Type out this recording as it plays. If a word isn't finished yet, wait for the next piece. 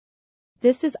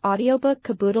This is Audiobook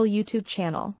Caboodle YouTube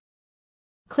channel.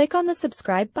 Click on the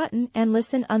subscribe button and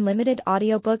listen unlimited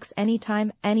audiobooks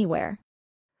anytime, anywhere.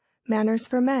 Manners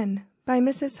for Men by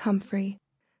Mrs. Humphry.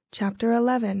 Chapter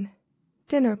 11.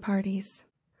 Dinner Parties.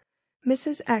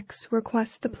 Mrs. X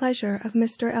requests the pleasure of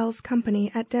Mr. L's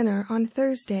company at dinner on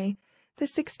Thursday, the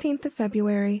 16th of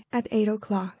February at 8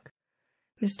 o'clock.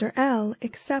 Mr. L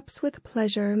accepts with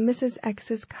pleasure Mrs.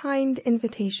 X's kind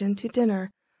invitation to dinner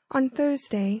on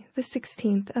Thursday, the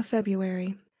 16th of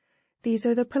February. These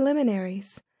are the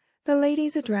preliminaries, the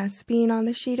lady's address being on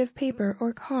the sheet of paper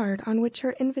or card on which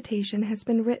her invitation has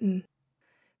been written.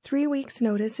 3 weeks'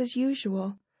 notice is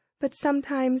usual, but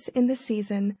sometimes in the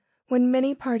season, when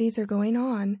many parties are going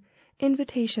on,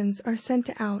 invitations are sent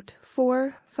out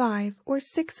 4, 5, or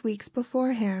 6 weeks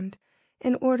beforehand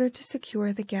in order to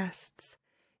secure the guests.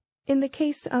 In the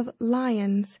case of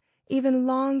lions, even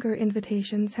longer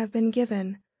invitations have been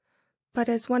given. But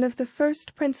as one of the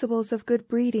first principles of good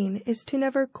breeding is to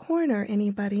never corner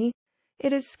anybody,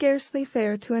 it is scarcely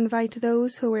fair to invite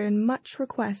those who are in much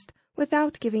request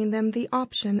without giving them the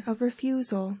option of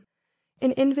refusal.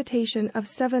 An invitation of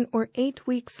 7 or 8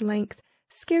 weeks' length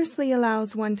scarcely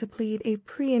allows one to plead a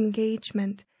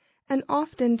pre-engagement, and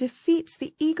often defeats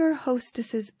the eager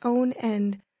hostess's own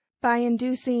end by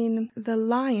inducing the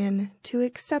lion to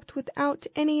accept without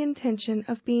any intention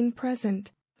of being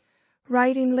present,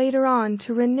 writing later on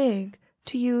to renege,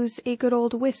 to use a good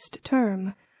old whist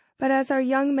term. But as our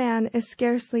young man is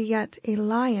scarcely yet a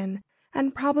lion,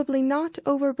 and probably not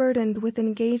overburdened with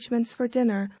engagements for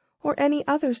dinner or any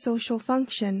other social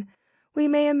function, we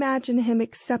may imagine him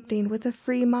accepting with a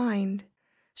free mind.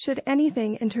 Should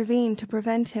anything intervene to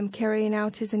prevent him carrying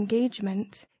out his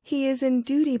engagement, he is in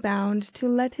duty bound to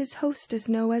let his hostess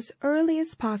know as early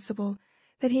as possible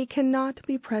that he cannot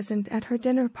be present at her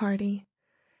dinner party.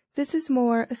 This is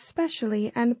more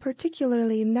especially and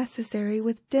particularly necessary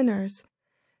with dinners,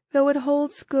 though it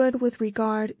holds good with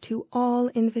regard to all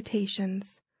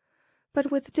invitations.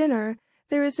 But with dinner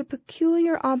there is a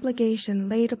peculiar obligation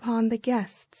laid upon the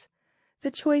guests. The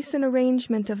choice and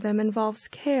arrangement of them involves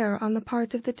care on the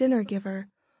part of the dinner-giver,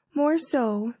 more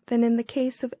so than in the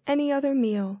case of any other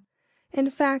meal. In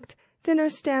fact, dinner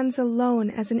stands alone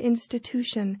as an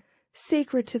institution,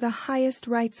 sacred to the highest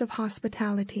rights of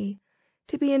hospitality.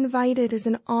 To be invited is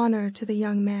an honor to the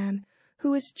young man,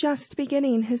 who is just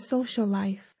beginning his social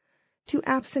life. To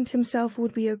absent himself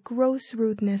would be a gross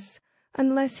rudeness,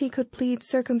 unless he could plead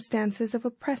circumstances of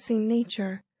a pressing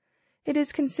nature. It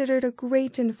is considered a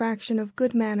great infraction of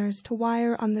good manners to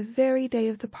wire on the very day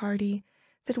of the party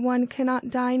that one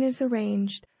cannot dine as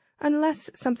arranged, unless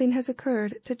something has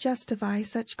occurred to justify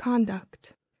such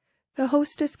conduct. The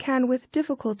hostess can with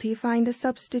difficulty find a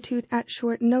substitute at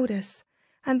short notice,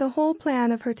 and the whole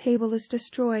plan of her table is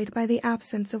destroyed by the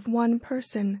absence of one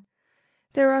person.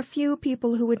 There are few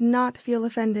people who would not feel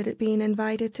offended at being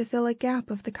invited to fill a gap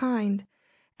of the kind,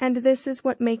 and this is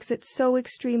what makes it so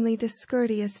extremely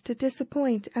discourteous to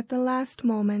disappoint at the last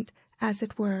moment, as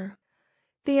it were.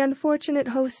 The unfortunate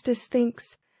hostess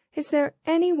thinks, is there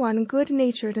any one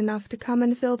good-natured enough to come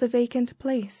and fill the vacant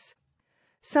place?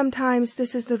 Sometimes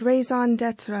this is the raison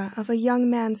d'être of a young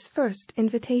man's first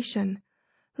invitation.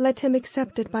 Let him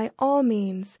accept it by all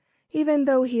means, even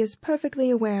though he is perfectly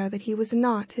aware that he was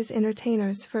not his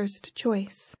entertainer's first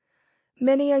choice.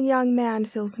 Many a young man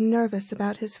feels nervous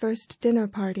about his first dinner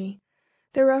party.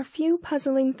 There are few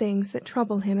puzzling things that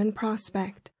trouble him in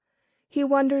prospect. He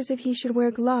wonders if he should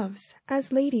wear gloves,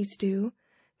 as ladies do,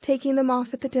 taking them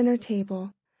off at the dinner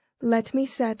table. Let me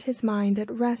set his mind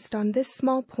at rest on this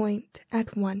small point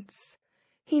at once.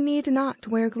 He need not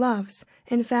wear gloves.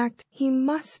 In fact, he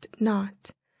must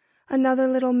not. Another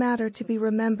little matter to be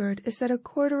remembered is that a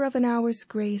quarter of an hour's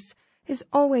grace is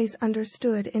always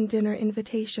understood in dinner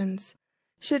invitations.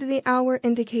 Should the hour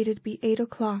indicated be 8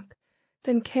 o'clock,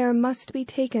 then care must be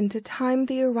taken to time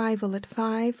the arrival at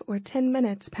 5 or 10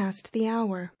 minutes past the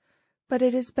hour. But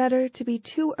it is better to be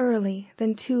too early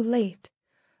than too late.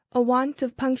 A want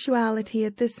of punctuality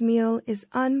at this meal is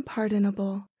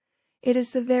unpardonable. It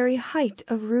is the very height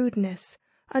of rudeness,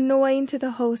 annoying to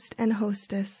the host and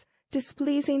hostess,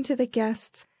 displeasing to the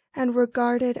guests, and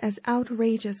regarded as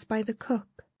outrageous by the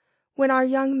cook. When our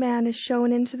young man is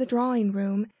shown into the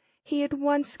drawing-room, he at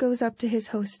once goes up to his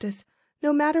hostess,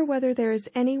 no matter whether there is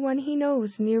anyone he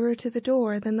knows nearer to the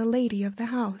door than the lady of the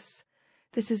house.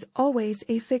 This is always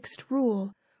a fixed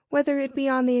rule, whether it be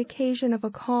on the occasion of a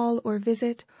call or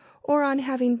visit, or on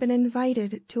having been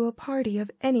invited to a party of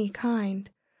any kind.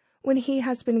 When he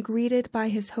has been greeted by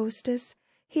his hostess,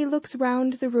 he looks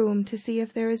round the room to see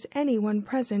if there is anyone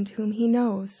present whom he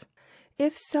knows.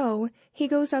 If so, he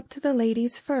goes up to the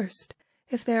ladies first,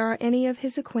 if there are any of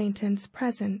his acquaintance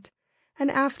present, and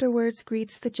afterwards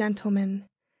greets the gentleman.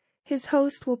 His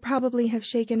host will probably have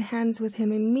shaken hands with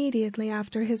him immediately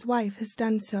after his wife has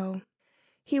done so.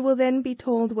 He will then be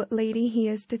told what lady he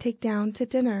is to take down to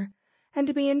dinner,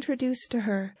 and be introduced to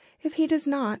her, if he does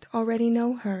not already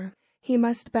know her. He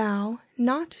must bow,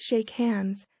 not shake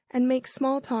hands, and make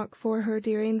small talk for her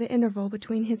during the interval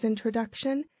between his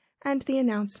introduction and the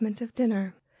announcement of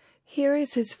dinner. Here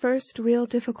is his first real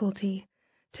difficulty.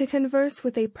 To converse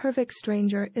with a perfect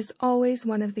stranger is always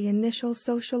one of the initial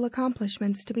social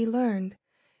accomplishments to be learned,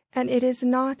 and it is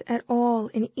not at all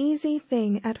an easy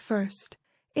thing at first.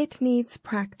 It needs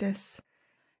practice.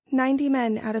 90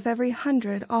 men out of every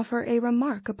 100 offer a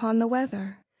remark upon the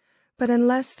weather. But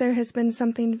unless there has been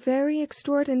something very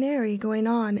extraordinary going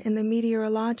on in the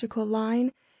meteorological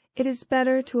line, it is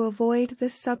better to avoid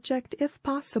this subject if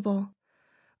possible.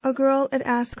 A girl at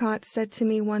Ascot said to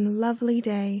me one lovely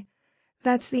day,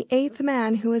 "That's the 8th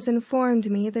man who has informed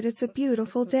me that it's a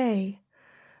beautiful day."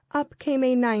 Up came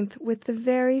a 9th with the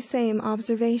very same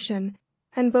observation,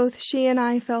 and both she and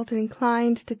I felt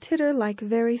inclined to titter like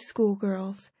very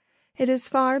schoolgirls. It is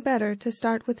far better to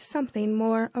start with something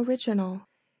more original.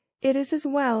 It is as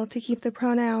well to keep the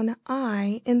pronoun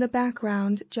I in the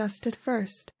background just at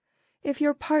first. If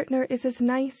your partner is as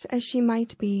nice as she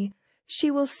might be, she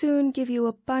will soon give you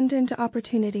abundant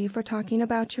opportunity for talking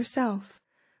about yourself.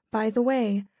 By the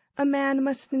way, a man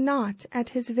must not at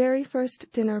his very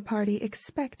first dinner party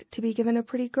expect to be given a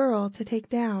pretty girl to take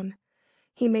down.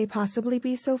 He may possibly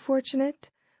be so fortunate,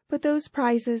 but those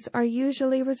prizes are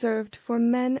usually reserved for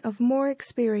men of more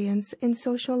experience in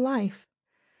social life.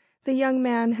 The young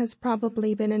man has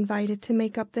probably been invited to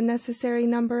make up the necessary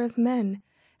number of men,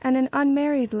 and an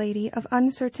unmarried lady of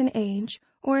uncertain age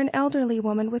or an elderly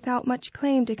woman without much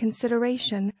claim to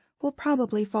consideration will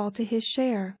probably fall to his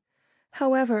share.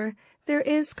 However, there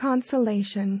is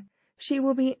consolation. She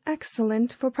will be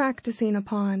excellent for practicing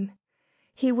upon.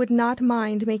 He would not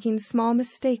mind making small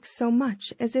mistakes so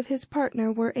much as if his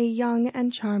partner were a young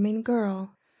and charming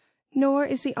girl. Nor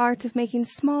is the art of making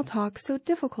small talk so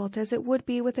difficult as it would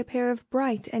be with a pair of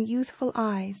bright and youthful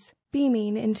eyes,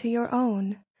 beaming into your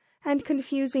own, and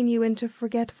confusing you into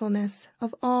forgetfulness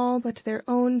of all but their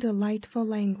own delightful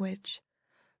language.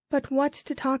 But what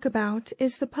to talk about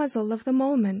is the puzzle of the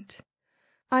moment.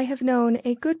 I have known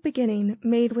a good beginning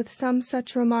made with some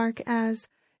such remark as,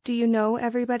 "Do you know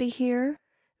everybody here?"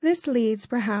 This leads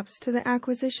perhaps to the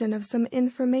acquisition of some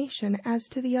information as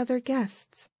to the other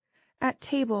guests. At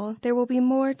table there will be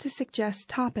more to suggest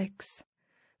topics.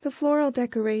 The floral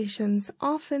decorations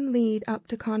often lead up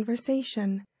to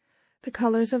conversation. The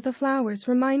colors of the flowers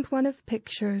remind one of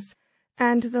pictures,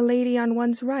 and the lady on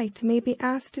one's right may be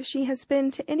asked if she has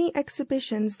been to any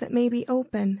exhibitions that may be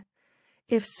open.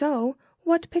 If so,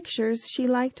 what pictures she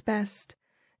liked best.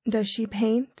 Does she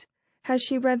paint? Has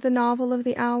she read the novel of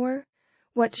the hour?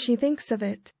 What she thinks of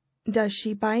it? Does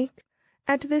she bike?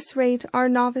 At this rate our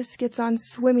novice gets on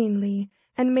swimmingly,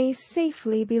 and may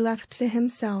safely be left to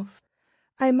himself.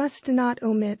 I must not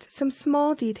omit some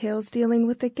small details dealing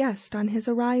with the guest on his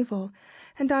arrival,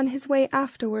 and on his way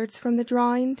afterwards from the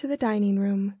drawing to the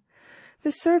dining-room.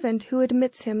 The servant who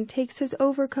admits him takes his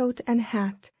overcoat and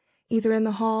hat, either in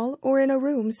the hall or in a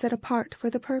room set apart for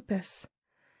the purpose.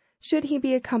 Should he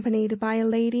be accompanied by a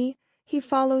lady, he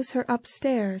follows her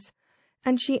upstairs,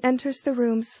 and she enters the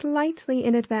room slightly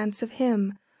in advance of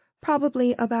him,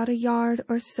 probably about a yard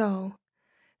or so.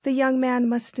 The young man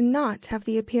must not have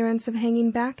the appearance of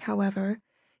hanging back, however.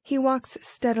 He walks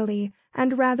steadily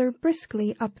and rather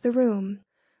briskly up the room.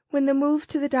 When the move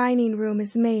to the dining-room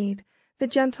is made, the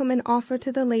gentlemen offer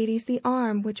to the ladies the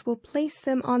arm which will place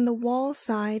them on the wall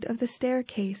side of the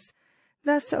staircase,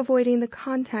 thus avoiding the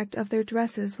contact of their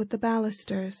dresses with the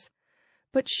balusters.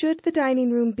 But should the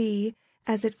dining-room be,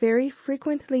 as it very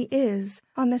frequently is,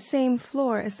 on the same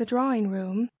floor as the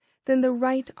drawing-room, then the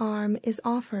right arm is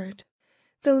offered.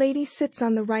 The lady sits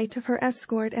on the right of her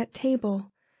escort at table.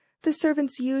 The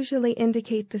servants usually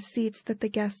indicate the seats that the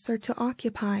guests are to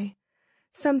occupy.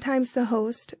 Sometimes the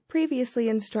host, previously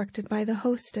instructed by the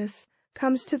hostess,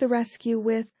 comes to the rescue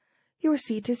with, "Your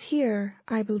seat is here,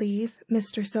 I believe,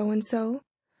 Mr. So-and-so,"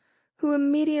 who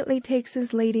immediately takes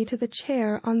his lady to the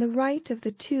chair on the right of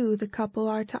the two the couple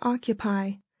are to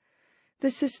occupy.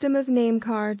 The system of name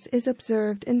cards is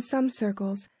observed in some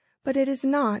circles, but it is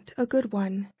not a good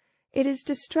one. It is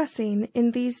distressing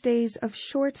in these days of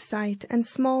short sight and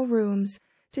small rooms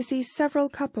to see several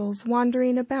couples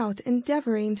wandering about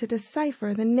endeavoring to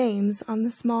decipher the names on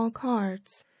the small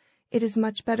cards. It is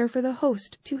much better for the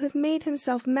host to have made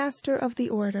himself master of the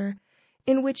order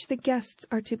in which the guests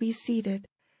are to be seated,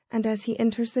 and as he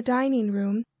enters the dining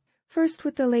room, first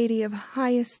with the lady of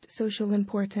highest social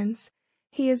importance,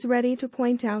 he is ready to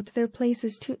point out their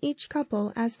places to each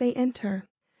couple as they enter.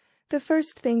 The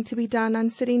first thing to be done on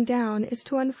sitting down is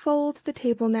to unfold the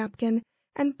table napkin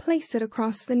and place it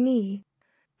across the knee.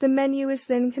 The menu is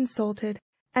then consulted,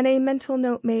 and a mental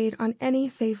note made on any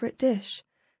favorite dish,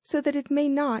 so that it may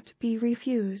not be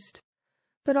refused.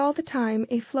 But all the time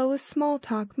a flow of small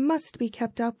talk must be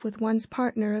kept up with one's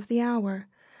partner of the hour.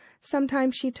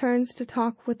 Sometimes she turns to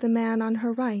talk with the man on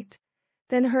her right.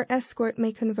 Then her escort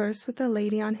may converse with the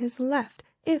lady on his left,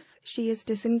 if she is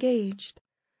disengaged.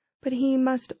 But he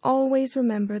must always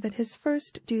remember that his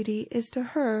first duty is to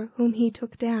her whom he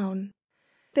took down.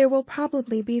 There will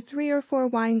probably be 3 or 4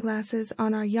 wine glasses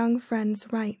on our young friend's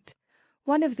right.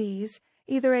 One of these,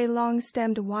 either a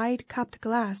long-stemmed wide-cupped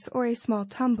glass or a small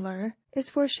tumbler, is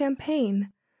for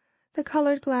champagne. The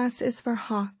colored glass is for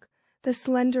hock, the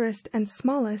slenderest and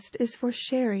smallest is for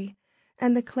sherry,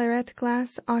 and the claret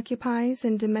glass occupies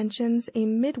in dimensions a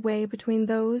midway between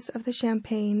those of the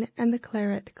champagne and the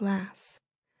claret glass.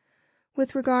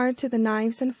 With regard to the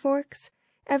knives and forks,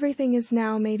 everything is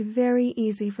now made very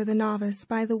easy for the novice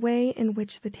by the way in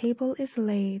which the table is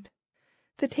laid.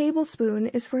 The tablespoon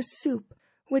is for soup,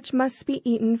 which must be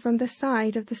eaten from the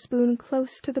side of the spoon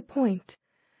close to the point.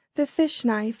 The fish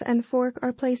knife and fork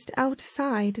are placed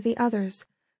outside the others,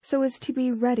 so as to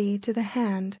be ready to the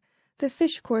hand, the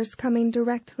fish course coming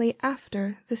directly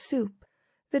after the soup.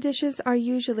 The dishes are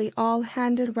usually all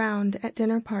handed round at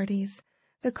dinner parties,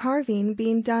 the carving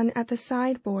being done at the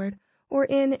sideboard or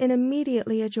in an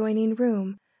immediately adjoining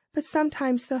room, but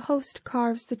sometimes the host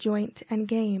carves the joint and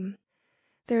game.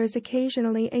 There is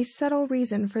occasionally a subtle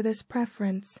reason for this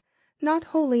preference, not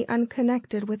wholly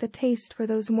unconnected with a taste for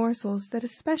those morsels that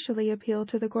especially appeal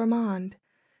to the gourmand.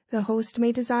 The host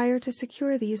may desire to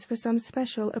secure these for some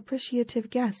special appreciative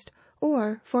guest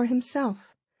or for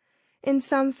himself. In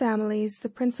some families, the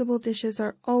principal dishes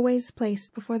are always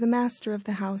placed before the master of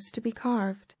the house to be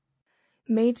carved.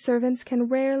 Maidservants can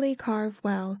rarely carve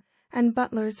well, and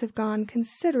butlers have gone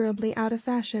considerably out of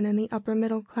fashion in the upper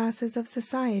middle classes of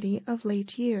society of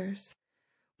late years.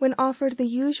 When offered the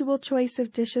usual choice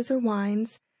of dishes or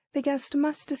wines, the guest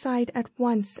must decide at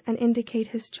once and indicate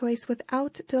his choice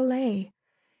without delay.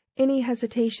 Any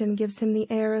hesitation gives him the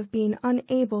air of being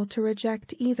unable to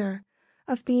reject either,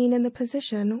 of being in the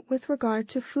position, with regard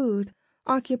to food,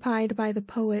 occupied by the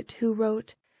poet who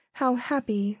wrote, "How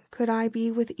happy could I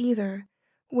be with either,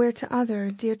 where to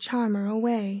other dear charmer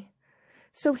away."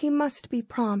 So he must be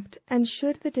prompt, and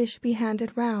should the dish be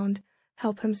handed round,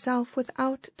 help himself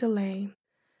without delay.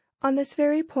 On this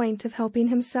very point of helping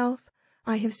himself,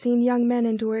 I have seen young men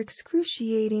endure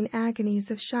excruciating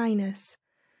agonies of shyness.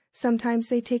 Sometimes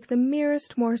they take the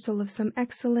merest morsel of some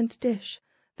excellent dish,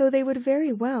 though they would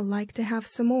very well like to have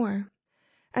some more.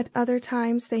 At other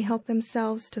times they help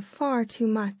themselves to far too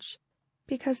much,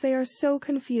 because they are so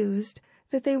confused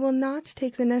that they will not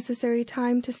take the necessary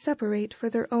time to separate for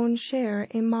their own share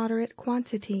a moderate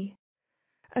quantity.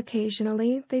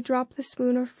 Occasionally they drop the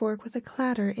spoon or fork with a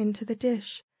clatter into the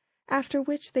dish, after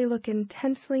which they look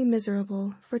intensely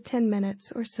miserable for 10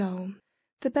 minutes or so.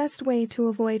 The best way to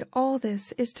avoid all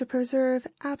this is to preserve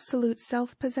absolute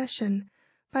self-possession,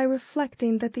 by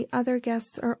reflecting that the other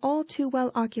guests are all too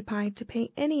well occupied to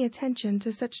pay any attention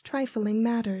to such trifling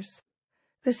matters.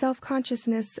 The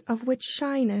self-consciousness of which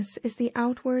shyness is the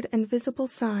outward and visible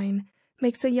sign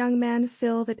makes a young man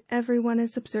feel that everyone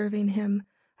is observing him,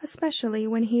 especially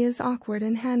when he is awkward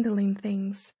in handling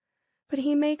things. But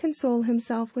he may console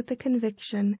himself with the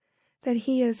conviction that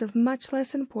he is of much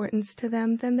less importance to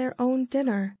them than their own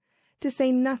dinner, to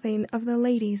say nothing of the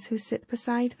ladies who sit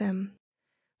beside them.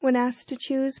 When asked to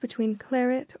choose between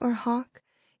claret or hock,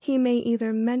 he may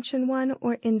either mention one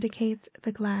or indicate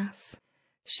the glass.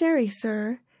 "Sherry,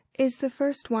 sir," is the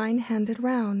first wine handed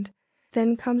round.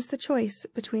 Then comes the choice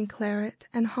between claret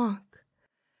and hock.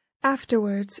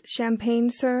 Afterwards, "Champagne,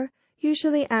 sir,"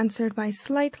 usually answered by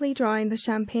slightly drawing the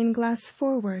champagne glass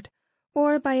forward,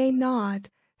 or by a nod,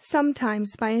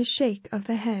 sometimes by a shake of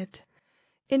the head.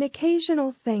 An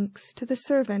occasional thanks to the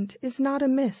servant is not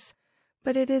amiss,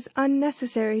 but it is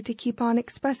unnecessary to keep on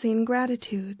expressing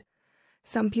gratitude.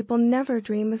 Some people never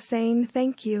dream of saying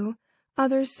thank you,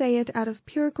 others say it out of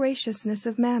pure graciousness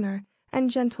of manner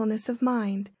and gentleness of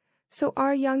mind, so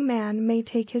our young man may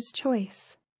take his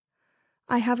choice.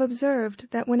 I have observed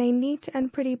that when a neat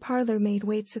and pretty parlour-maid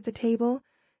waits at the table,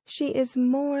 she is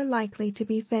more likely to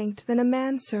be thanked than a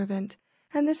man-servant,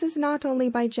 and this is not only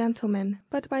by gentlemen,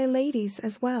 but by ladies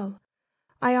as well.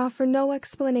 I offer no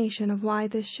explanation of why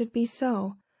this should be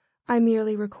so. I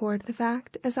merely record the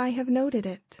fact as I have noted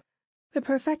it. The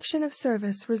perfection of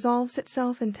service resolves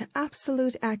itself into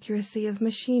absolute accuracy of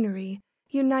machinery,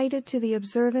 united to the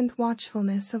observant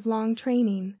watchfulness of long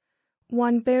training.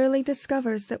 One barely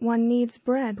discovers that one needs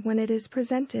bread when it is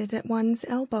presented at one's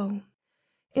elbow.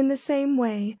 In the same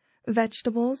way,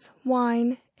 vegetables,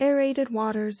 wine, aerated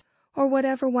waters, or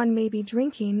whatever one may be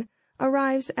drinking,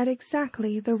 arrives at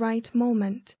exactly the right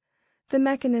moment. The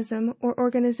mechanism or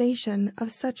organization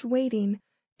of such waiting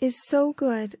is so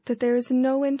good that there is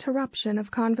no interruption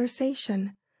of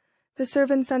conversation. The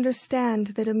servants understand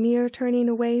that a mere turning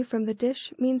away from the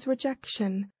dish means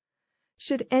rejection.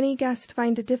 Should any guest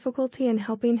find a difficulty in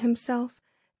helping himself,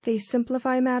 they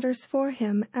simplify matters for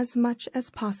him as much as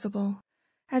possible.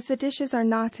 As the dishes are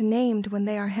not named when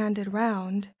they are handed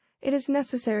round, it is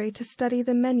necessary to study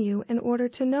the menu in order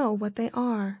to know what they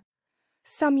are.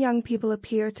 Some young people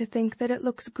appear to think that it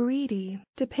looks greedy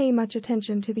to pay much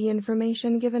attention to the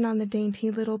information given on the dainty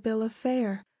little bill of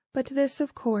fare, but this,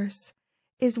 of course,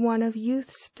 is one of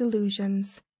youth's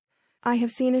delusions. I have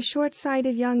seen a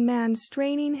short-sighted young man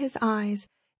straining his eyes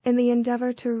in the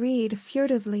endeavor to read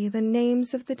furtively the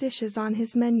names of the dishes on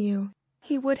his menu.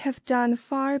 He would have done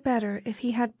far better if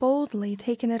he had boldly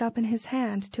taken it up in his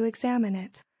hand to examine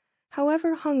it.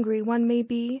 However hungry one may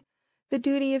be, the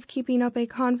duty of keeping up a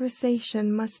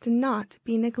conversation must not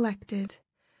be neglected.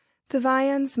 The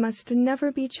viands must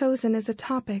never be chosen as a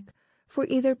topic for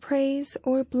either praise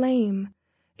or blame.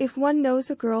 If one knows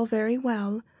a girl very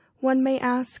well, one may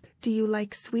ask, "Do you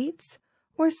like sweets?"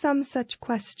 or some such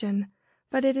question,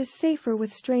 but it is safer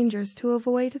with strangers to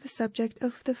avoid the subject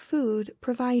of the food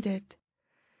provided.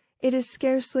 It is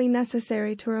scarcely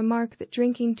necessary to remark that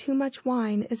drinking too much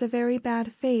wine is a very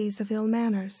bad phase of ill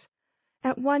manners.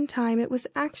 At one time it was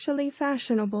actually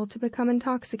fashionable to become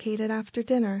intoxicated after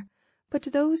dinner, but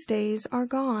those days are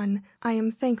gone, I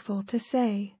am thankful to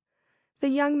say. The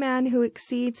young man who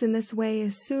exceeds in this way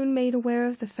is soon made aware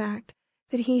of the fact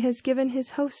that he has given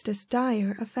his hostess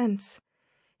dire offense.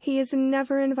 He is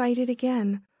never invited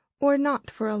again, or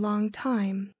not for a long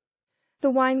time.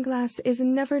 The wine-glass is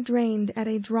never drained at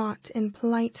a draught in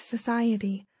polite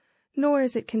society, nor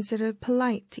is it considered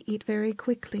polite to eat very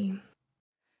quickly.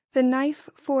 The knife,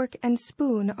 fork, and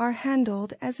spoon are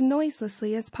handled as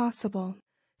noiselessly as possible.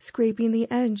 Scraping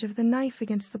the edge of the knife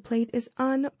against the plate is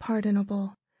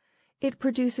unpardonable. It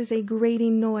produces a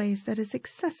grating noise that is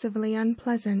excessively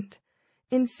unpleasant.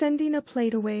 In sending a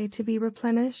plate away to be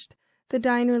replenished, the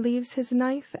diner leaves his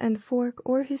knife and fork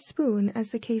or his spoon, as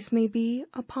the case may be,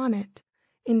 upon it.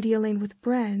 In dealing with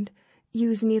bread,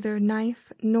 use neither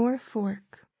knife nor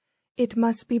fork. It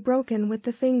must be broken with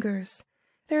the fingers.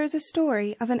 There is a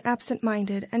story of an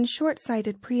absent-minded and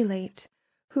short-sighted prelate,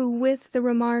 who with the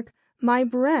remark, "My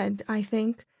bread, I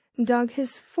think," dug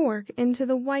his fork into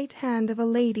the white hand of a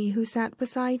lady who sat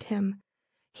beside him.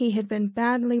 He had been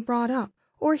badly brought up,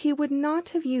 or he would not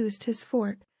have used his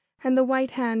fork, and the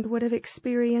white hand would have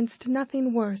experienced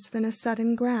nothing worse than a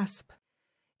sudden grasp.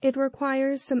 It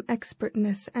requires some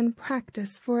expertness and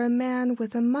practice for a man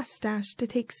with a mustache to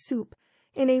take soup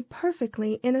in a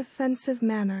perfectly inoffensive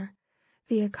manner.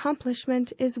 The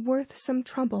accomplishment is worth some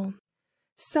trouble.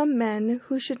 Some men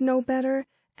who should know better,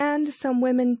 and some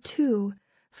women too,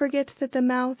 forget that the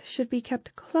mouth should be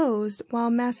kept closed while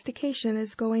mastication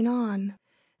is going on.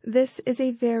 This is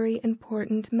a very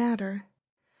important matter.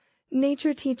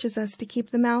 Nature teaches us to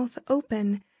keep the mouth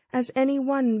open, as any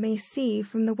one may see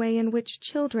from the way in which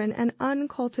children and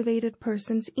uncultivated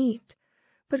persons eat.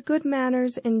 But good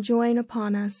manners enjoin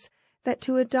upon us that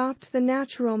to adopt the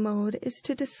natural mode is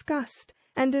to disgust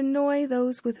and annoy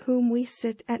those with whom we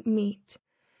sit at meat.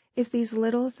 If these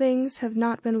little things have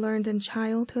not been learned in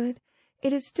childhood,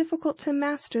 it is difficult to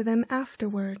master them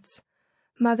afterwards.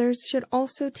 Mothers should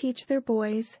also teach their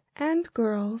boys and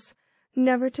girls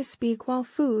never to speak while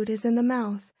food is in the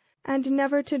mouth, and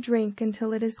never to drink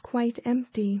until it is quite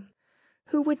empty.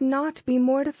 Who would not be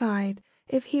mortified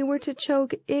if he were to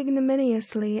choke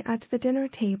ignominiously at the dinner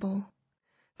table?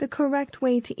 The correct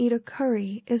way to eat a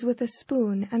curry is with a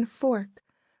spoon and fork,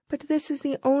 but this is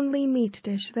the only meat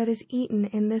dish that is eaten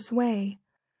in this way.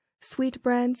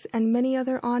 Sweetbreads and many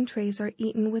other entrees are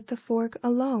eaten with the fork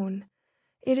alone.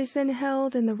 It is then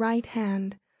held in the right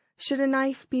hand. Should a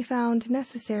knife be found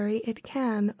necessary, it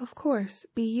can, of course,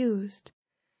 be used.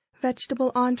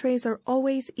 Vegetable entrees are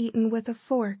always eaten with a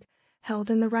fork, held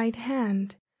in the right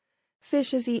hand.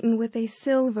 Fish is eaten with a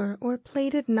silver or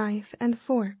plated knife and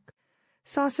fork.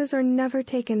 Sauces are never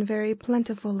taken very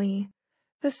plentifully.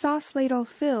 The sauce ladle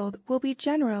filled will be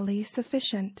generally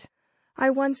sufficient.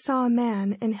 I once saw a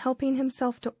man, in helping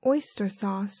himself to oyster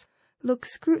sauce, look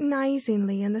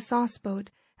scrutinizingly in the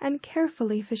sauce-boat and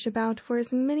carefully fish about for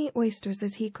as many oysters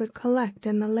as he could collect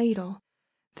in the ladle.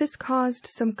 This caused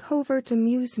some covert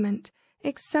amusement,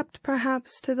 except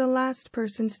perhaps to the last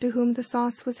persons to whom the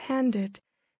sauce was handed.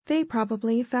 They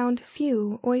probably found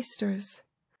few oysters.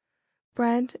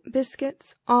 Bread,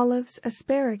 biscuits, olives,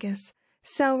 asparagus,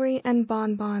 celery, and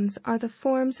bonbons are the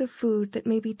forms of food that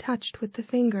may be touched with the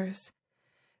fingers.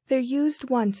 There used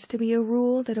once to be a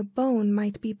rule that a bone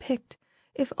might be picked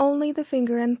if only the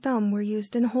finger and thumb were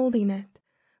used in holding it,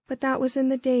 but that was in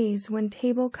the days when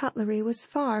table cutlery was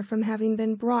far from having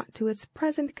been brought to its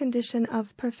present condition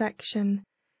of perfection.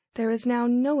 There is now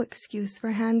no excuse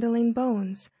for handling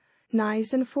bones.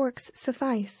 Knives and forks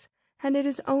suffice, and it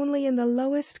is only in the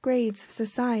lowest grades of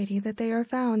society that they are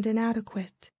found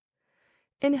inadequate.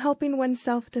 In helping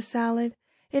oneself to salad,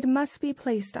 it must be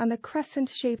placed on the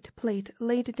crescent-shaped plate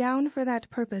laid down for that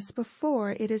purpose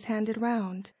before it is handed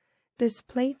round. This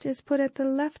plate is put at the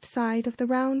left side of the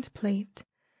round plate.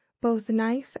 Both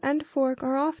knife and fork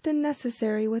are often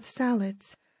necessary with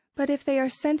salads, but if they are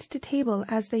sent to table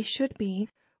as they should be,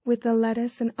 with the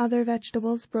lettuce and other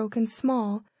vegetables broken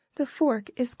small, the fork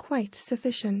is quite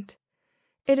sufficient.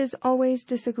 It is always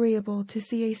disagreeable to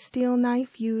see a steel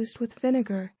knife used with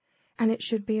vinegar, and it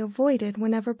should be avoided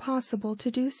whenever possible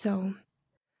to do so.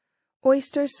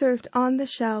 Oysters served on the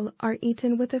shell are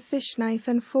eaten with a fish knife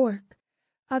and fork.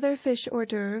 Other fish hors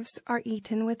d'oeuvres are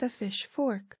eaten with a fish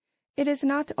fork. It is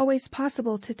not always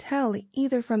possible to tell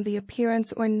either from the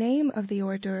appearance or name of the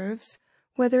hors d'oeuvres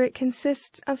whether it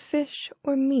consists of fish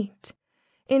or meat.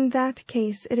 In that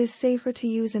case it is safer to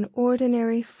use an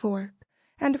ordinary fork,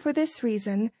 and for this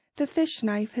reason the fish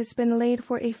knife has been laid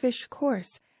for a fish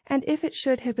course, and if it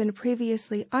should have been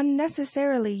previously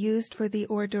unnecessarily used for the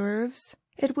hors d'oeuvres,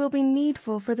 it will be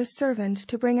needful for the servant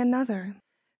to bring another.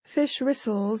 Fish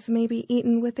rissoles may be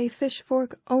eaten with a fish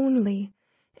fork only.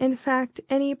 In fact,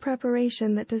 any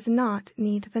preparation that does not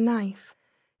need the knife.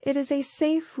 It is a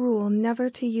safe rule never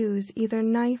to use either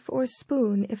knife or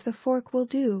spoon if the fork will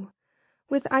do.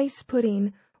 With ice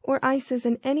pudding or ices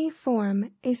in any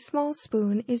form, a small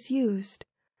spoon is used.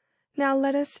 Now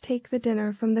let us take the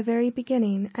dinner from the very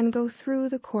beginning and go through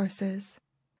the courses.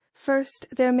 First,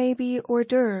 there may be hors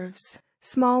d'oeuvres,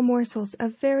 small morsels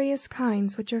of various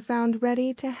kinds which are found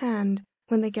ready to hand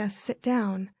when the guests sit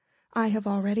down. I have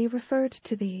already referred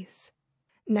to these.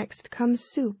 Next comes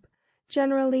soup,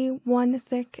 generally one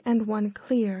thick and one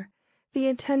clear. The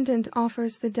attendant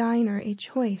offers the diner a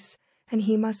choice, and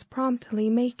he must promptly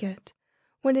make it.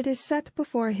 When it is set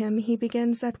before him, he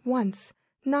begins at once,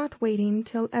 not waiting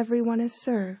till everyone is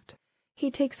served.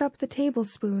 He takes up the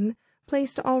tablespoon,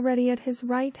 placed already at his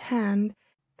right hand,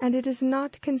 and it is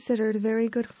not considered very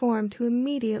good form to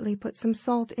immediately put some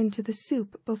salt into the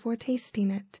soup before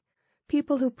tasting it.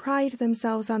 People who pride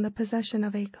themselves on the possession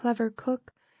of a clever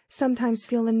cook sometimes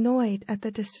feel annoyed at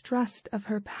the distrust of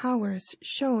her powers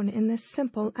shown in this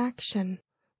simple action.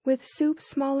 With soup,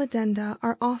 small addenda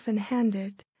are often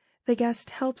handed. The guest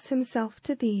helps himself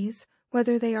to these,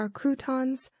 whether they are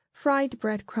croutons, fried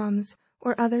breadcrumbs,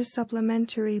 or other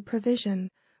supplementary provision,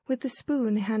 with the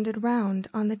spoon handed round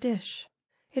on the dish.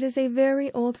 It is a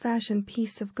very old-fashioned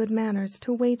piece of good manners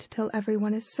to wait till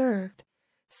everyone is served.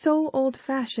 So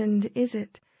old-fashioned is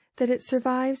it that it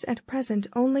survives at present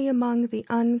only among the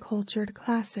uncultured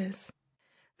classes.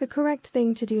 The correct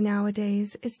thing to do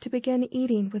nowadays is to begin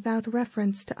eating without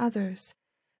reference to others.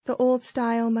 The old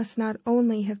style must not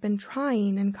only have been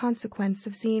trying in consequence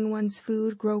of seeing one's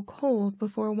food grow cold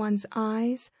before one's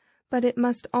eyes, but it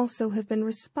must also have been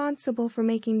responsible for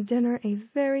making dinner a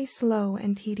very slow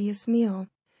and tedious meal.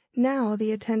 Now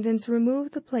the attendants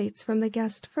remove the plates from the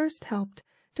guest first helped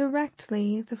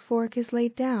directly the fork is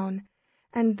laid down,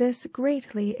 and this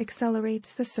greatly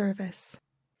accelerates the service.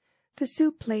 The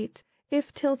soup plate,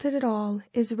 if tilted at all,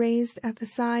 is raised at the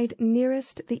side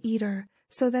nearest the eater,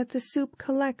 so that the soup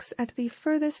collects at the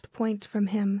furthest point from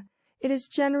him. It is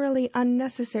generally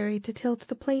unnecessary to tilt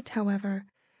the plate, however,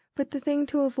 but the thing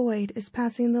to avoid is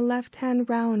passing the left hand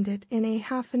round it in a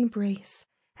half embrace,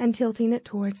 and tilting it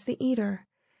towards the eater.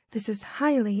 This is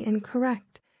highly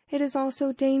incorrect. It is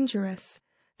also dangerous.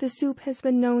 The soup has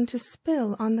been known to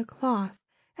spill on the cloth,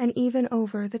 and even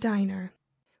over the diner.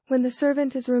 When the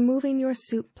servant is removing your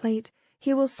soup plate,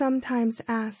 he will sometimes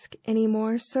ask, "Any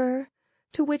more, sir?"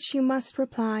 To which you must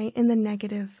reply in the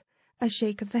negative. A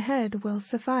shake of the head will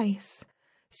suffice.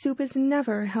 Soup is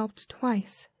never helped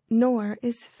twice, nor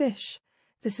is fish.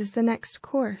 This is the next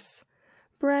course.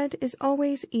 Bread is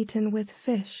always eaten with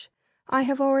fish. I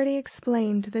have already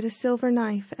explained that a silver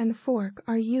knife and fork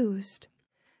are used.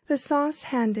 The sauce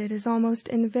handed is almost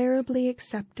invariably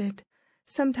accepted.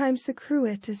 Sometimes the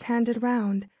cruet is handed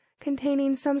round,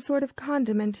 containing some sort of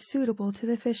condiment suitable to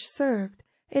the fish served.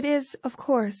 It is, of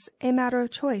course, a matter of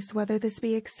choice whether this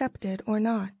be accepted or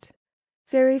not.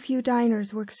 Very few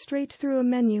diners work straight through a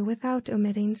menu without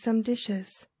omitting some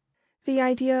dishes. The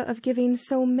idea of giving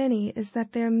so many is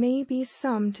that there may be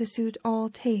some to suit all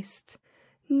tastes.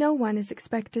 No one is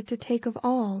expected to take of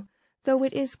all, though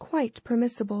it is quite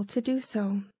permissible to do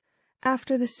so.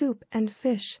 After the soup and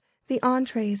fish, the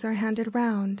entrees are handed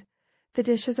round. The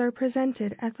dishes are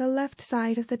presented at the left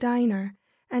side of the diner,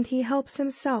 and he helps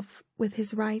himself with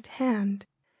his right hand,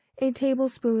 a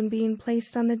tablespoon being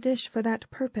placed on the dish for that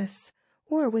purpose,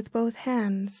 or with both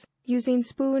hands, using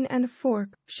spoon and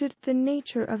fork should the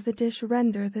nature of the dish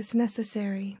render this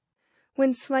necessary.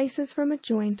 When slices from a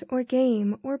joint or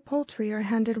game or poultry are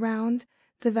handed round,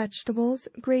 the vegetables,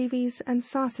 gravies, and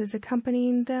sauces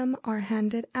accompanying them are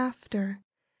handed after.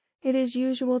 It is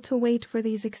usual to wait for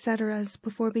these etceteras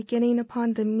before beginning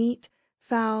upon the meat,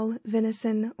 fowl,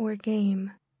 venison, or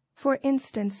game. For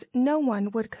instance, no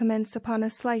one would commence upon a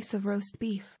slice of roast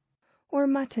beef, or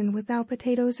mutton without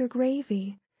potatoes or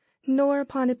gravy, nor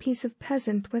upon a piece of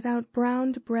pheasant without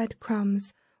browned bread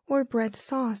crumbs, or bread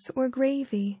sauce, or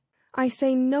gravy. I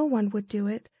say no one would do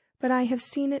it, but I have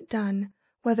seen it done,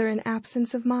 whether in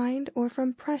absence of mind or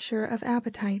from pressure of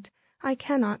appetite, I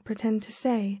cannot pretend to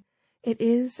say. It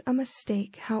is a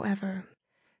mistake, however.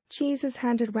 Cheese is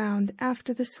handed round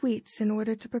after the sweets in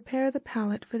order to prepare the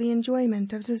palate for the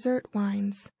enjoyment of dessert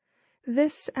wines.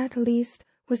 This, at least,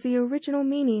 was the original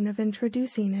meaning of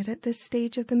introducing it at this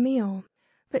stage of the meal.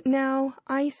 But now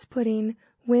ice pudding,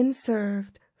 when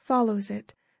served, follows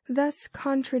it, thus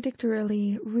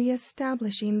contradictorily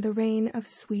re-establishing the reign of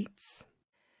sweets.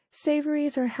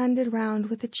 Savories are handed round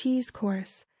with the cheese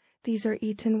course. These are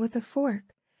eaten with a fork.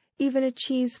 Even a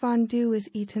cheese fondue is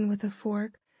eaten with a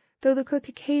fork, though the cook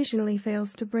occasionally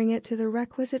fails to bring it to the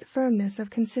requisite firmness of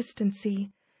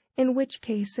consistency, in which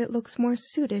case it looks more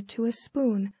suited to a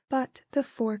spoon, but the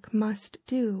fork must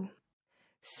do.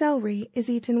 Celery is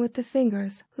eaten with the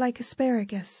fingers, like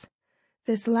asparagus.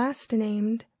 This last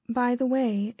named, by the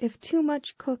way, if too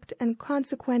much cooked and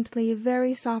consequently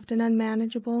very soft and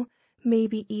unmanageable, may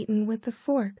be eaten with the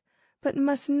fork, but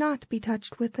must not be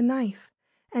touched with the knife.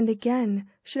 And again,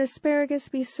 should asparagus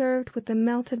be served with the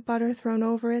melted butter thrown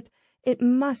over it, it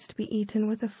must be eaten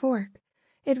with a fork.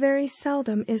 It very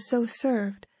seldom is so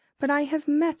served, but I have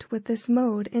met with this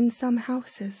mode in some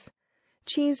houses.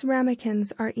 Cheese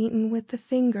ramekins are eaten with the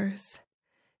fingers.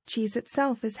 Cheese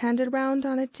itself is handed round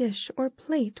on a dish or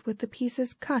plate with the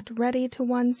pieces cut ready to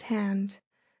one's hand.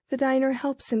 The diner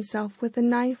helps himself with the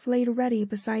knife laid ready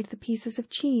beside the pieces of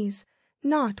cheese,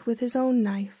 not with his own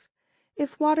knife.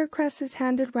 If watercress is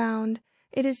handed round,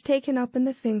 it is taken up in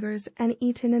the fingers and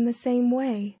eaten in the same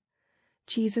way.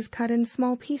 Cheese is cut in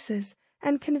small pieces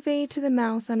and conveyed to the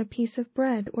mouth on a piece of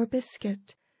bread or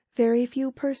biscuit. Very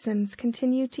few persons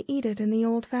continue to eat it in the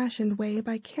old-fashioned way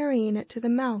by carrying it to the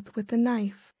mouth with the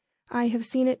knife. I have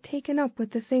seen it taken up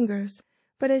with the fingers,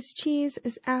 but as cheese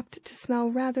is apt to smell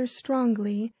rather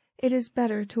strongly, it is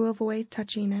better to avoid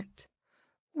touching it.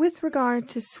 With regard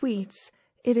to sweets,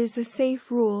 it is a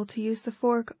safe rule to use the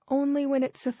fork only when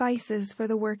it suffices for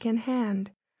the work in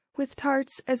hand. With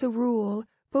tarts, as a rule,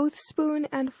 both spoon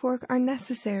and fork are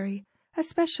necessary,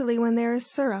 especially when there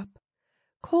is syrup.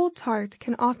 Cold tart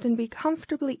can often be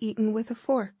comfortably eaten with a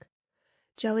fork.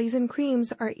 Jellies and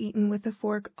creams are eaten with a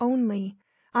fork only,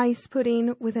 ice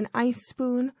pudding with an ice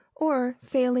spoon, or,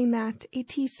 failing that, a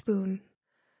teaspoon.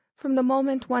 From the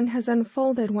moment one has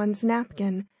unfolded one's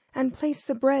napkin and placed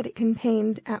the bread it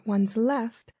contained at one's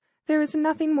left, there is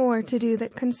nothing more to do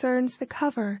that concerns the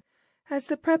cover, as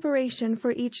the preparation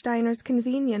for each diner's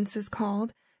convenience is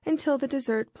called, until the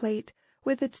dessert plate,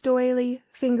 with its doily,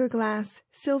 finger-glass,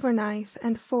 silver knife,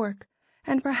 and fork,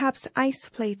 and perhaps ice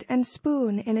plate and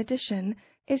spoon in addition,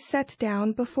 is set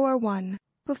down before one.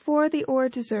 Before the hors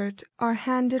dessert are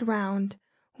handed round,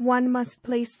 one must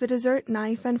place the dessert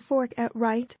knife and fork at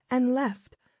right and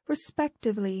left,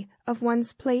 respectively, of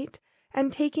one's plate,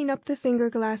 and taking up the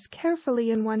finger-glass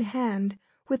carefully in one hand,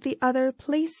 with the other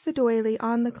place the doily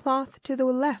on the cloth to the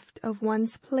left of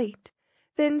one's plate,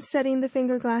 then setting the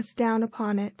finger-glass down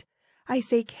upon it. I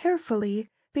say carefully,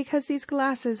 because these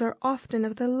glasses are often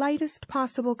of the lightest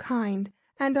possible kind,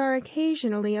 and are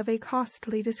occasionally of a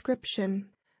costly description.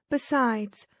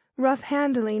 Besides, rough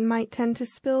handling might tend to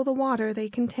spill the water they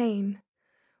contain.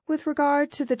 With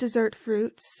regard to the dessert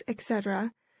fruits,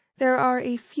 etc., there are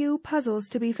a few puzzles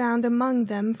to be found among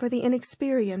them for the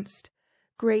inexperienced.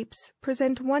 Grapes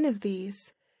present one of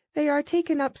these. They are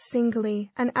taken up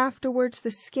singly, and afterwards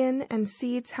the skin and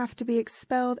seeds have to be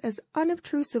expelled as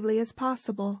unobtrusively as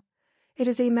possible. It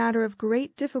is a matter of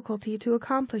great difficulty to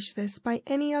accomplish this by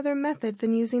any other method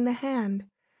than using the hand.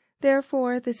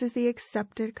 Therefore, this is the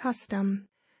accepted custom.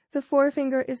 The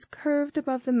forefinger is curved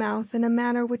above the mouth in a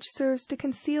manner which serves to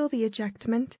conceal the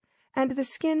ejectment, and the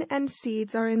skin and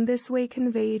seeds are in this way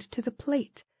conveyed to the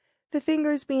plate, the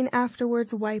fingers being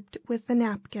afterwards wiped with the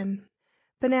napkin.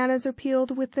 Bananas are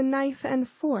peeled with the knife and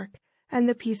fork, and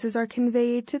the pieces are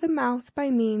conveyed to the mouth by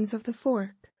means of the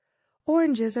fork.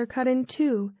 Oranges are cut in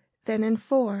 2, then in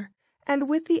 4, and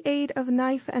with the aid of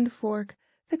knife and fork,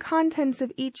 the contents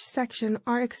of each section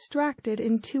are extracted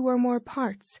in 2 or more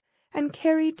parts, and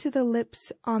carried to the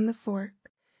lips on the fork.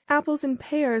 Apples and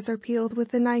pears are peeled with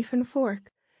the knife and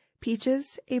fork,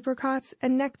 peaches, apricots,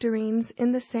 and nectarines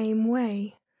in the same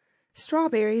way.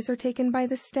 Strawberries are taken by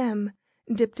the stem,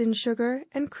 dipped in sugar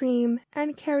and cream,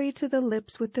 and carried to the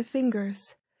lips with the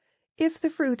fingers. If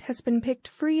the fruit has been picked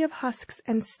free of husks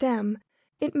and stem,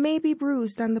 it may be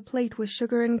bruised on the plate with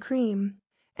sugar and cream,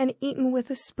 and eaten with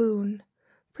a spoon.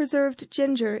 Preserved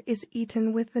ginger is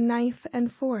eaten with the knife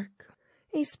and fork.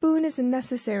 A spoon is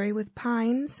necessary with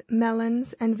pines,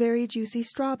 melons, and very juicy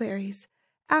strawberries,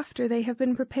 after they have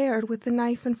been prepared with the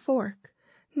knife and fork.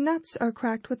 Nuts are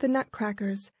cracked with the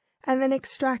nutcrackers, and then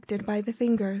extracted by the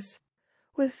fingers.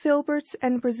 With filberts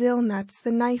and Brazil nuts,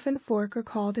 the knife and fork are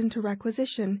called into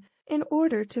requisition in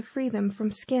order to free them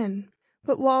from skin.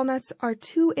 But walnuts are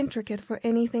too intricate for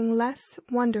anything less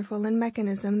wonderful in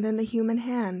mechanism than the human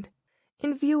hand.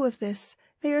 In view of this,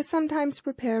 they are sometimes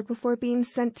prepared before being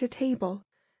sent to table,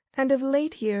 and of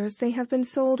late years they have been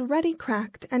sold ready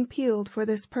cracked and peeled for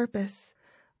this purpose.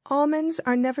 Almonds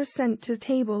are never sent to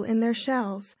table in their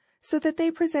shells, so that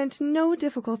they present no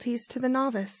difficulties to the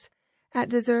novice. At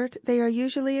dessert they are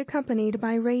usually accompanied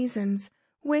by raisins,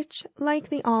 which, like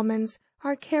the almonds,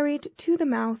 are carried to the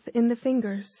mouth in the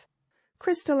fingers.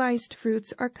 Crystallized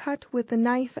fruits are cut with the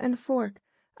knife and fork,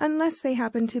 unless they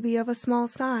happen to be of a small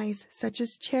size, such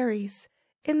as cherries.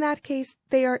 In that case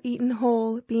they are eaten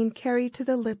whole, being carried to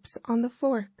the lips on the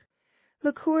fork.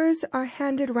 Liqueurs are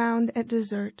handed round at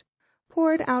dessert,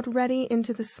 poured out ready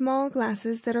into the small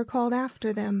glasses that are called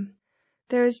after them.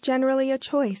 There is generally a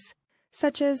choice,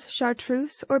 such as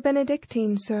chartreuse or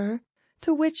Benedictine, sir,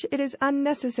 to which it is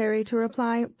unnecessary to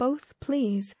reply both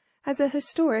please, as a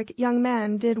historic young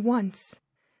man did once.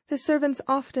 The servants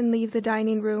often leave the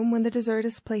dining room when the dessert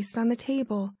is placed on the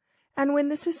table, and when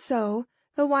this is so,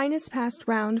 the wine is passed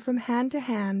round from hand to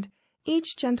hand,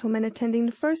 each gentleman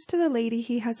attending first to the lady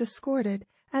he has escorted,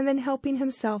 and then helping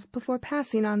himself before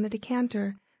passing on the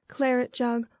decanter, claret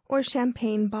jug, or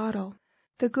champagne bottle.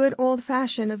 The good old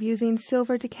fashion of using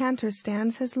silver decanter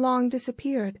stands has long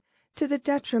disappeared, to the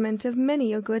detriment of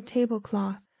many a good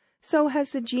tablecloth. So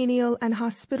has the genial and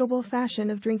hospitable fashion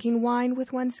of drinking wine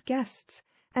with one's guests,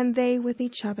 and they with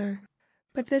each other.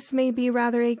 But this may be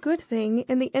rather a good thing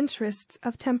in the interests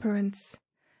of temperance.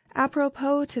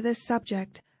 Apropos to this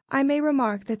subject, I may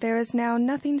remark that there is now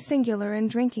nothing singular in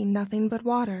drinking nothing but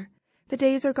water. The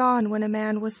days are gone when a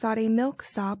man was thought a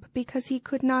milksop because he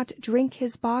could not drink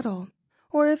his bottle,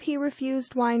 or if he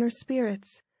refused wine or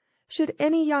spirits. Should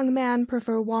any young man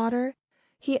prefer water,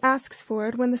 he asks for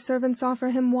it when the servants offer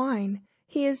him wine.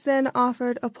 He is then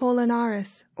offered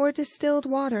apollinaris, or distilled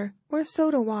water, or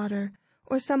soda water,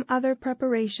 or some other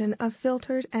preparation of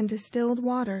filtered and distilled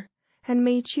water, and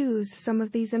may choose some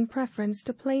of these in preference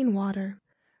to plain water.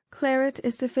 Claret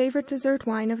is the favorite dessert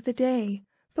wine of the day,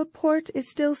 but port is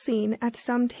still seen at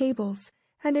some tables,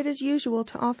 and it is usual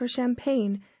to offer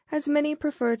champagne, as many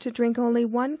prefer to drink only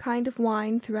one kind of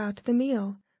wine throughout the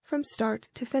meal, from start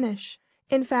to finish.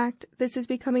 In fact, this is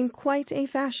becoming quite a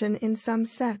fashion in some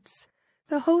sets.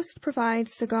 The host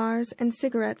provides cigars and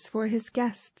cigarettes for his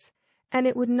guests, and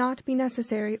it would not be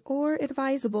necessary or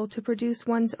advisable to produce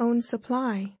one's own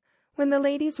supply. When the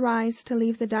ladies rise to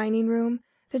leave the dining room,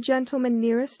 the gentleman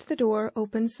nearest the door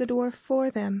opens the door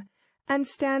for them, and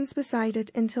stands beside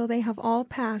it until they have all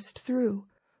passed through,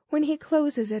 when he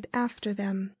closes it after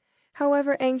them.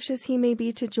 However anxious he may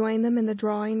be to join them in the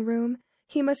drawing-room,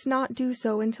 he must not do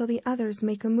so until the others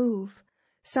make a move.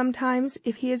 Sometimes,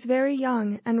 if he is very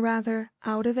young and rather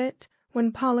out of it,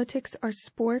 when politics or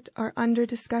sport are under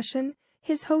discussion,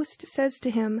 his host says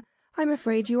to him, "I'm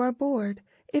afraid you are bored.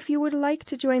 If you would like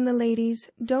to join the ladies,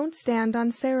 don't stand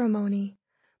on ceremony."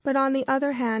 But on the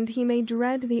other hand, he may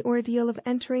dread the ordeal of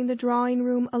entering the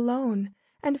drawing-room alone,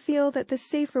 and feel that the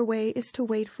safer way is to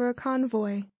wait for a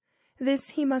convoy. This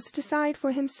he must decide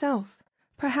for himself.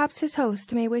 Perhaps his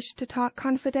host may wish to talk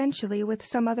confidentially with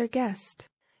some other guest.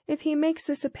 If he makes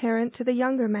this apparent to the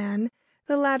younger man,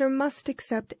 the latter must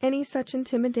accept any such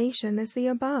intimidation as the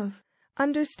above,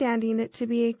 understanding it to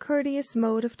be a courteous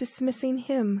mode of dismissing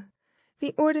him.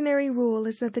 The ordinary rule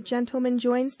is that the gentleman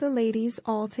joins the ladies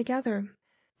all together,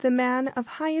 the man of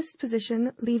highest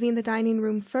position leaving the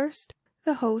dining-room first,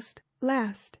 the host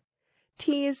last.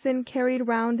 Tea is then carried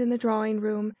round in the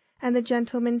drawing-room, and the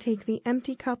gentlemen take the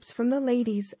empty cups from the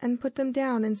ladies and put them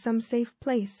down in some safe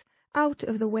place, out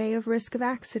of the way of risk of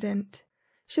accident.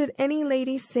 Should any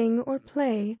lady sing or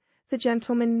play, the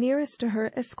gentleman nearest to her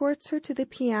escorts her to the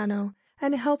piano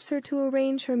and helps her to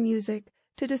arrange her music,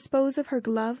 to dispose of her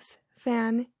gloves,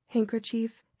 fan,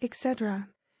 handkerchief, etc.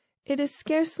 It is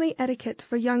scarcely etiquette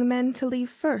for young men to leave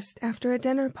first after a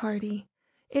dinner party.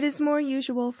 It is more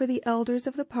usual for the elders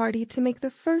of the party to make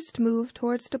the first move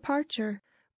towards departure,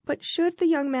 but should the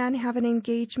young man have an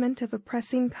engagement of a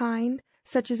pressing kind,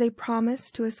 such as a promise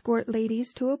to escort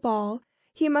ladies to a ball,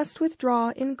 he must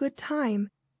withdraw in good time,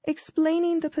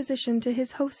 explaining the position to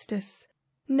his hostess.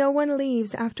 No one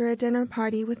leaves after a dinner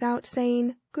party without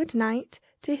saying "good night"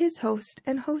 to his host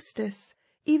and hostess,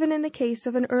 even in the case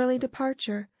of an early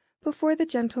departure. Before the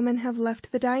gentlemen have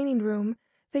left the dining-room,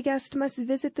 the guest must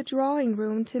visit the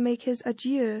drawing-room to make his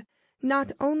adieu,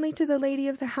 not only to the lady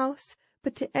of the house,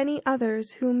 but to any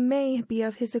others who may be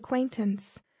of his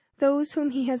acquaintance. Those whom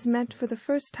he has met for the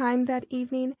first time that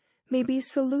evening may be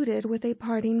saluted with a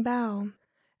parting bow.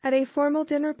 At a formal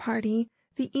dinner party,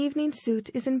 the evening suit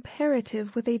is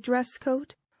imperative, with a dress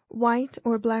coat, white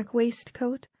or black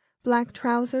waistcoat, black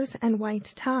trousers, and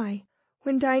white tie.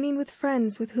 When dining with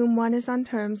friends with whom one is on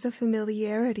terms of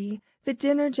familiarity, the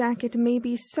dinner jacket may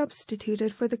be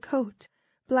substituted for the coat.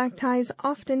 Black ties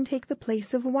often take the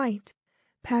place of white.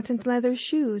 Patent leather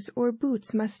shoes or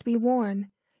boots must be worn.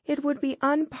 It would be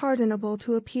unpardonable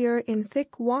to appear in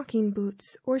thick walking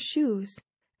boots or shoes,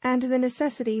 and the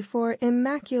necessity for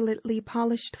immaculately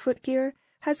polished footgear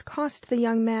has cost the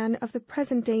young man of the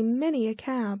present day many a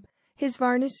cab. His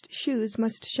varnished shoes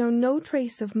must show no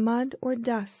trace of mud or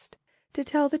dust. To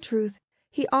tell the truth,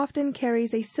 he often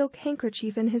carries a silk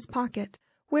handkerchief in his pocket,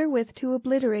 wherewith to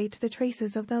obliterate the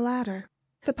traces of the latter.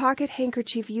 The pocket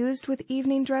handkerchief used with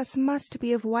evening dress must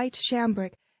be of white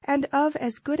cambric, and of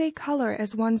as good a color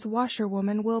as one's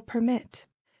washerwoman will permit.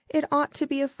 It ought to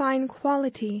be of fine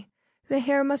quality. The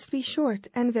hair must be short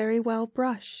and very well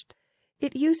brushed.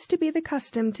 It used to be the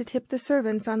custom to tip the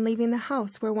servants on leaving the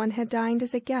house where one had dined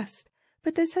as a guest,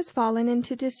 but this has fallen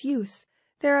into disuse.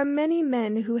 There are many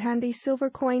men who hand a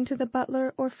silver coin to the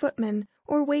butler or footman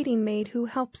or waiting maid who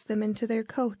helps them into their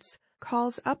coats,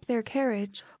 calls up their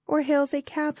carriage, or hails a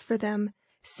cab for them,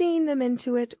 seeing them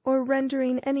into it, or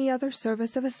rendering any other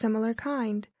service of a similar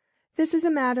kind. This is a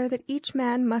matter that each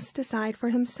man must decide for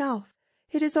himself.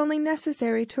 It is only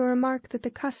necessary to remark that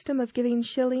the custom of giving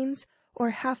shillings or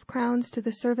half-crowns to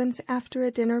the servants after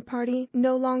a dinner party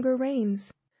no longer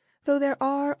reigns, though there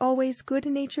are always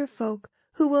good-natured folk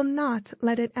who will not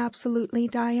let it absolutely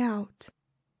die out.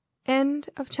 End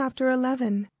of chapter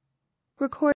 11.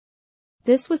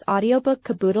 This was Audiobook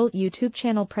Caboodle YouTube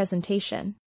channel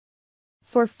presentation.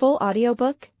 For full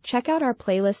audiobook, check out our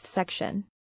playlist section.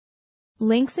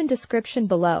 Links in description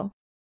below.